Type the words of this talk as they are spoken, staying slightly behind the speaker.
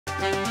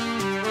Good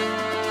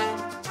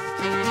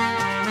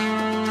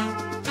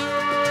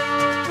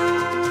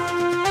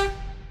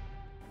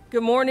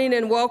morning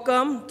and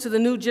welcome to the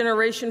New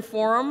Generation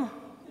Forum.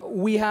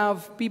 We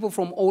have people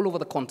from all over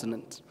the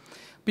continent,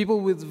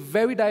 people with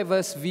very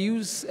diverse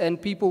views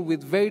and people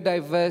with very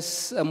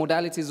diverse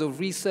modalities of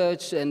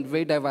research and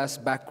very diverse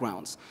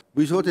backgrounds.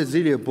 We thought it's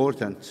really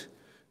important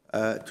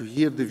to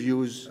hear the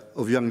views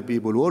of young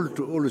people. We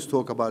always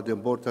talk about the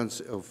importance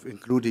of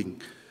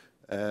including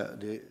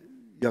the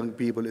young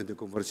people in the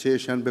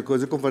conversation,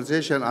 because the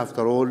conversation,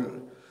 after all,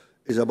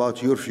 is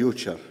about your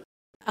future.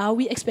 Are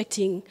we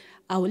expecting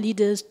our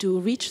leaders to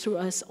reach through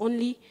us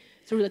only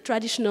through the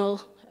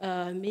traditional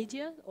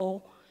media,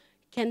 or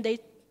can they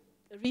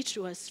reach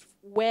to us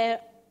where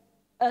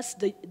us,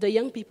 the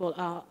young people,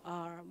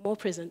 are more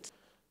present?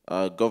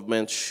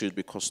 Governments should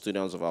be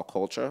custodians of our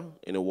culture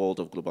in a world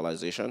of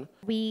globalization.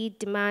 We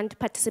demand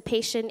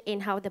participation in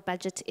how the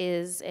budget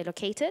is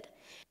allocated,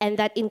 and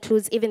that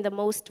includes even the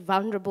most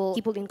vulnerable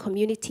people in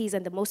communities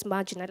and the most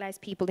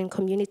marginalized people in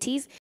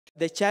communities.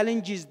 The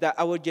challenges that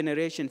our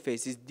generation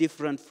faces is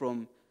different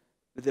from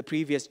the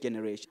previous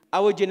generation.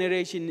 Our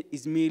generation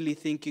is merely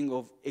thinking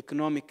of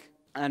economic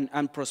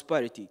and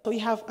prosperity. We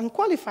have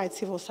unqualified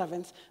civil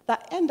servants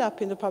that end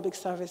up in the public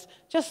service,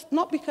 just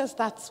not because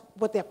that's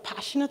what they're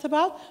passionate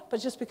about,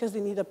 but just because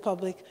they need a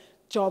public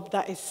job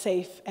that is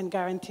safe and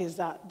guarantees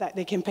that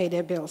they can pay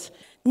their bills.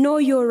 Know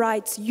your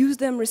rights, use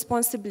them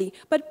responsibly.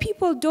 But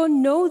people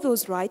don't know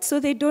those rights, so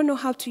they don't know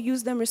how to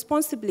use them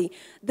responsibly.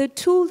 The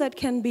tool that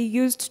can be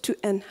used to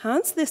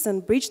enhance this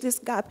and bridge this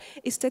gap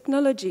is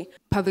technology.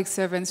 Public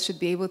servants should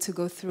be able to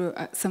go through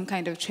some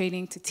kind of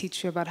training to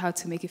teach you about how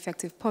to make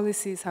effective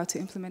policies, how to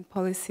implement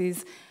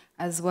policies,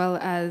 as well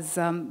as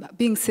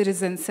being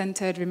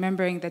citizen-centered,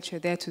 remembering that you're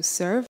there to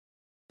serve.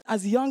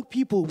 As young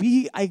people,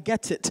 I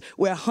get it.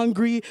 We're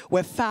hungry,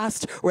 we're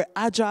fast, we're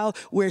agile,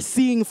 we're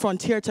seeing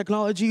frontier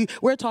technology.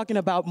 We're talking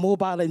about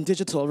mobile and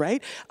digital,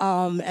 right?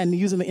 And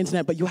using the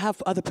internet, but you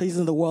have other places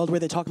in the world where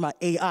they're talking about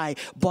AI,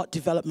 bot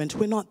development.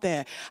 We're not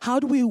there.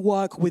 How do we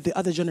work with the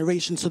other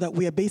generation so that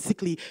we are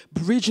basically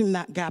bridging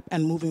that gap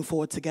and moving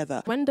forward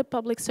together? When the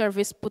public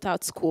service put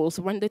out schools,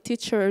 when the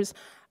teachers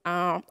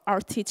are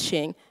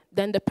teaching,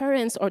 then the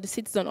parents or the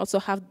citizen also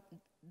have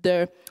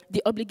the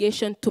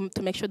obligation to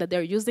make sure that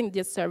they're using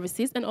these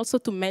services and also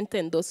to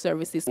maintain those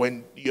services.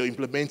 When you're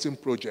implementing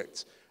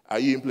projects, are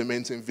you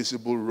implementing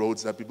visible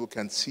roads that people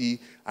can see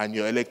and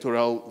your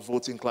electoral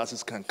voting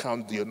classes can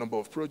count your number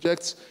of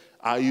projects?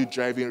 Are you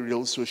driving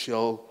real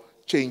social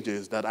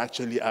changes that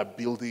actually are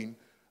building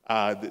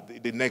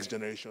the next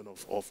generation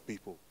of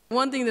people?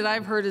 One thing that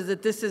I've heard is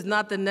that this is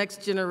not the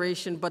next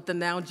generation, but the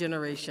now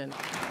generation.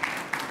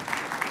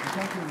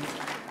 Thank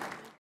you.